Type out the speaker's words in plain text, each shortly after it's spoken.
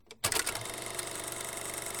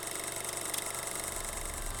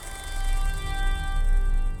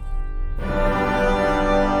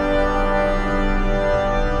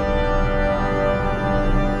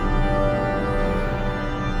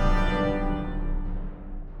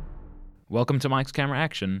Welcome to Mike's Camera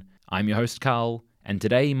Action. I'm your host Carl, and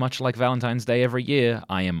today, much like Valentine's Day every year,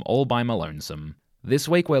 I am all by my lonesome. This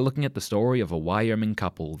week we're looking at the story of a Wyoming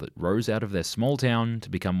couple that rose out of their small town to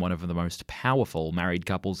become one of the most powerful married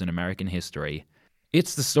couples in American history.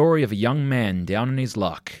 It's the story of a young man down on his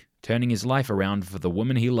luck, turning his life around for the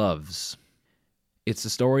woman he loves. It's the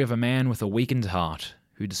story of a man with a weakened heart,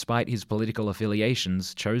 who despite his political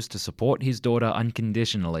affiliations chose to support his daughter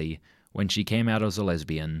unconditionally when she came out as a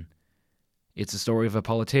lesbian. It's the story of a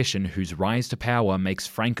politician whose rise to power makes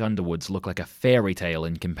Frank Underwood's look like a fairy tale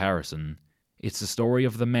in comparison. It's the story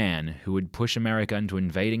of the man who would push America into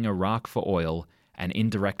invading Iraq for oil and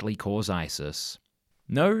indirectly cause ISIS.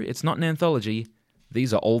 No, it's not an anthology.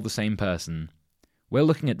 These are all the same person. We're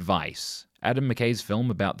looking at Vice, Adam McKay's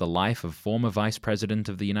film about the life of former Vice President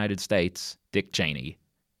of the United States, Dick Cheney.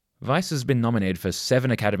 Vice has been nominated for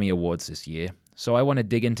 7 Academy Awards this year, so I want to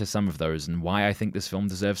dig into some of those and why I think this film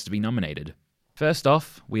deserves to be nominated. First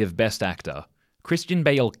off, we have Best Actor. Christian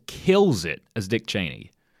Bale kills it as Dick Cheney.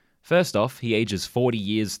 First off, he ages 40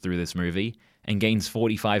 years through this movie and gains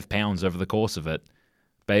 45 pounds over the course of it.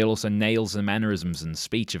 Bale also nails the mannerisms and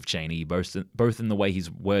speech of Cheney, both in the way his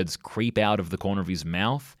words creep out of the corner of his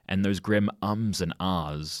mouth and those grim ums and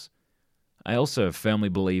ahs. I also firmly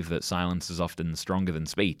believe that silence is often stronger than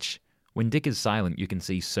speech. When Dick is silent, you can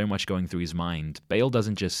see so much going through his mind. Bale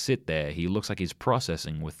doesn't just sit there, he looks like he's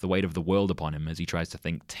processing with the weight of the world upon him as he tries to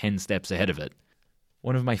think 10 steps ahead of it.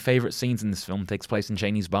 One of my favourite scenes in this film takes place in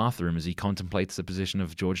Cheney's bathroom as he contemplates the position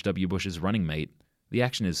of George W. Bush's running mate. The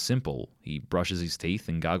action is simple. He brushes his teeth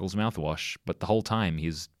and gargles mouthwash, but the whole time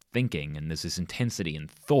he's thinking and there's this intensity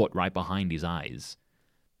and thought right behind his eyes.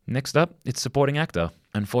 Next up, it's Supporting Actor.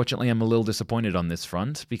 Unfortunately, I'm a little disappointed on this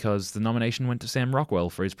front because the nomination went to Sam Rockwell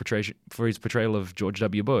for his portrayal of George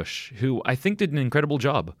W. Bush, who I think did an incredible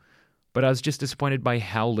job. But I was just disappointed by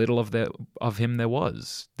how little of him there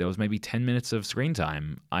was. There was maybe 10 minutes of screen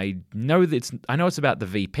time. I know it's about the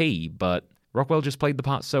VP, but Rockwell just played the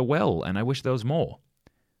part so well, and I wish there was more.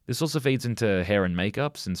 This also feeds into hair and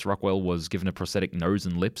makeup, since Rockwell was given a prosthetic nose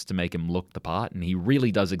and lips to make him look the part, and he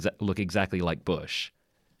really does look exactly like Bush.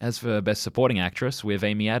 As for Best Supporting Actress, we have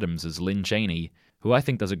Amy Adams as Lynn Cheney, who I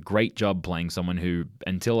think does a great job playing someone who,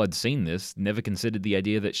 until I'd seen this, never considered the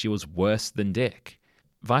idea that she was worse than Dick.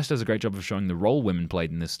 Vice does a great job of showing the role women played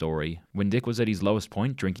in this story. When Dick was at his lowest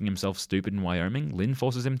point, drinking himself stupid in Wyoming, Lynn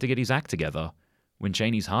forces him to get his act together. When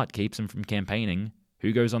Cheney's heart keeps him from campaigning,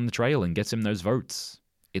 who goes on the trail and gets him those votes?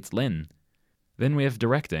 It's Lynn. Then we have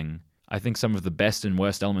directing. I think some of the best and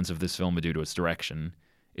worst elements of this film are due to its direction.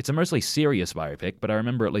 It's a mostly serious biopic, but I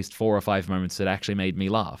remember at least 4 or 5 moments that actually made me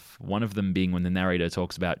laugh. One of them being when the narrator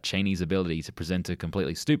talks about Cheney's ability to present a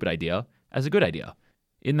completely stupid idea as a good idea.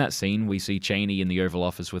 In that scene, we see Cheney in the Oval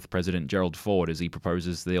Office with President Gerald Ford as he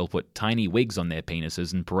proposes they'll put tiny wigs on their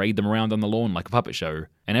penises and parade them around on the lawn like a puppet show.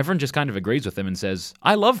 And everyone just kind of agrees with him and says,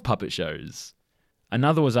 "I love puppet shows."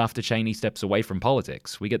 Another was after Cheney steps away from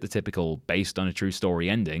politics. We get the typical based on a true story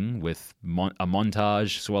ending, with a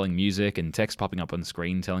montage, swelling music, and text popping up on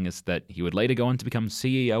screen telling us that he would later go on to become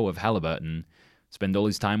CEO of Halliburton, spend all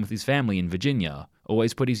his time with his family in Virginia,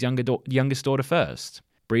 always put his youngest daughter first,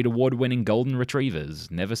 breed award-winning golden retrievers,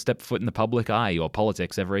 never step foot in the public eye or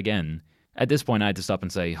politics ever again. At this point I had to stop and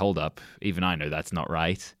say, hold up, even I know that's not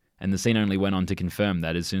right. And the scene only went on to confirm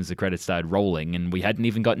that as soon as the credits started rolling, and we hadn't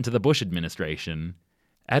even gotten to the Bush administration.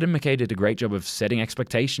 Adam McKay did a great job of setting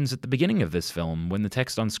expectations at the beginning of this film when the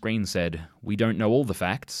text on screen said, "We don't know all the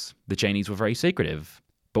facts, the Cheneys were very secretive,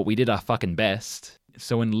 but we did our fucking best."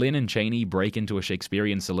 So when Lynn and Cheney break into a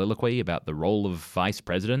Shakespearean soliloquy about the role of vice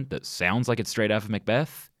president that sounds like it's straight out of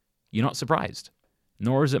Macbeth, you're not surprised.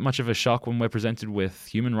 Nor is it much of a shock when we're presented with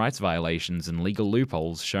human rights violations and legal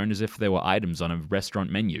loopholes shown as if they were items on a restaurant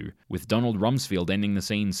menu, with Donald Rumsfeld ending the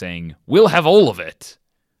scene saying, "We'll have all of it!"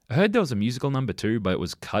 I heard there was a musical number too, but it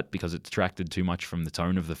was cut because it detracted too much from the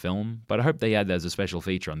tone of the film, but I hope they add that as a special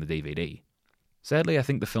feature on the DVD. Sadly, I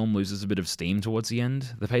think the film loses a bit of steam towards the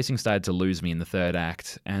end. The pacing started to lose me in the third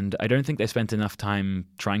act, and I don't think they spent enough time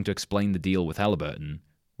trying to explain the deal with Halliburton.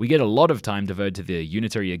 We get a lot of time devoted to the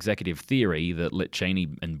unitary executive theory that let Cheney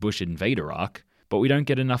and Bush invade Iraq, but we don't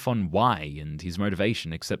get enough on why and his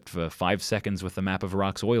motivation except for 5 seconds with a map of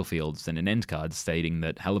Iraq's oil fields and an end card stating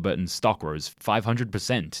that Halliburton's stock rose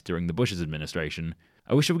 500% during the Bush's administration.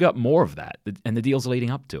 I wish we got more of that, and the deals leading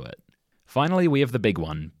up to it. Finally, we have the big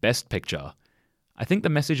one, Best Picture. I think the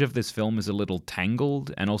message of this film is a little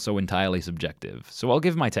tangled and also entirely subjective, so I'll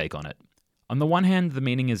give my take on it. On the one hand, the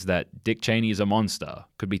meaning is that Dick Cheney is a monster,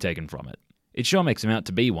 could be taken from it. It sure makes him out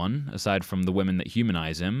to be one, aside from the women that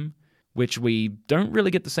humanize him. which we don't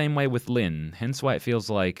really get the same way with Lynn, hence why it feels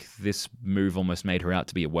like this move almost made her out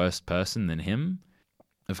to be a worse person than him.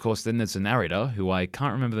 Of course, then there's the narrator, who I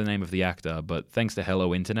can't remember the name of the actor, but thanks to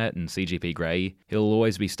Hello Internet and CGP Grey, he'll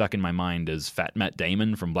always be stuck in my mind as Fat Matt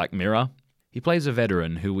Damon from Black Mirror. He plays a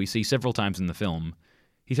veteran who we see several times in the film.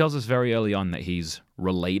 He tells us very early on that he's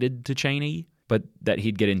related to Cheney, but that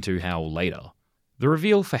he'd get into how later. The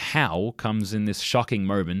reveal for how comes in this shocking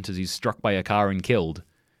moment as he's struck by a car and killed.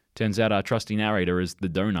 Turns out our trusty narrator is the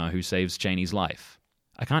donor who saves Cheney's life.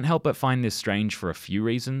 I can't help but find this strange for a few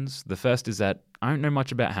reasons. The first is that I don't know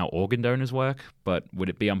much about how organ donors work, but would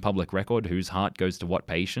it be on public record whose heart goes to what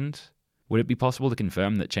patient? Would it be possible to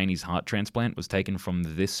confirm that Cheney's heart transplant was taken from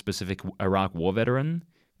this specific Iraq war veteran?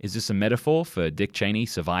 Is this a metaphor for Dick Cheney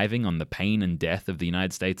surviving on the pain and death of the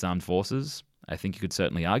United States Armed Forces? I think you could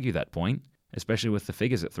certainly argue that point, especially with the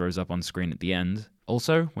figures it throws up on screen at the end.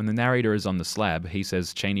 Also, when the narrator is on the slab, he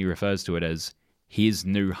says Cheney refers to it as his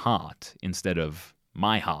new heart instead of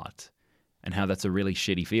my heart, and how that's a really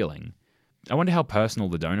shitty feeling. I wonder how personal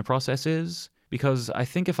the donor process is, because I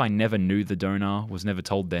think if I never knew the donor, was never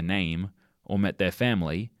told their name, or met their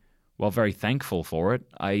family, while very thankful for it,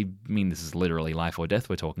 I mean this is literally life or death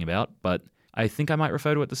we're talking about, but I think I might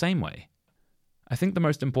refer to it the same way. I think the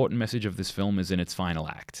most important message of this film is in its final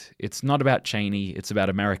act. It's not about Cheney, it's about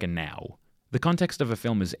America now. The context of a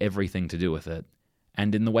film is everything to do with it,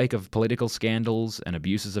 and in the wake of political scandals and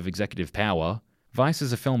abuses of executive power, Vice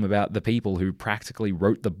is a film about the people who practically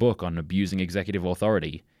wrote the book on abusing executive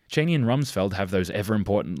authority. Cheney and Rumsfeld have those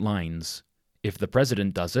ever-important lines. If the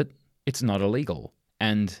president does it, it's not illegal.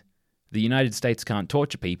 And the United States can't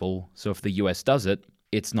torture people, so if the US does it,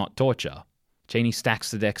 it's not torture. Cheney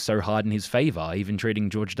stacks the deck so hard in his favor, even treating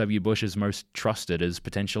George W. Bush's most trusted as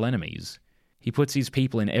potential enemies. He puts his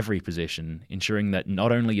people in every position, ensuring that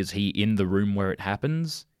not only is he in the room where it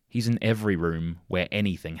happens, he's in every room where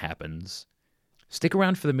anything happens. Stick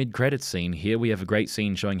around for the mid-credits scene. Here we have a great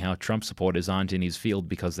scene showing how Trump supporters aren't in his field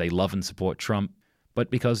because they love and support Trump,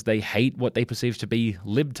 but because they hate what they perceive to be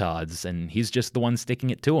libtards, and he's just the one sticking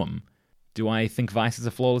it to them. Do I think Vice is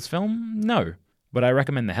a flawless film? No. But I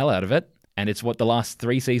recommend the hell out of it, and it's what the last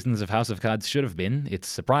 3 seasons of House of Cards should have been. It's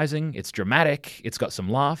surprising, it's dramatic, it's got some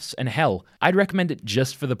laughs, and hell, I'd recommend it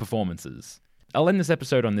just for the performances. I'll end this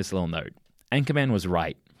episode on this little note. Anchorman was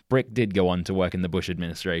right. Brick did go on to work in the Bush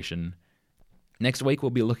administration. Next week, we'll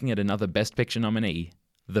be looking at another Best Picture nominee,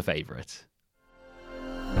 The Favourite.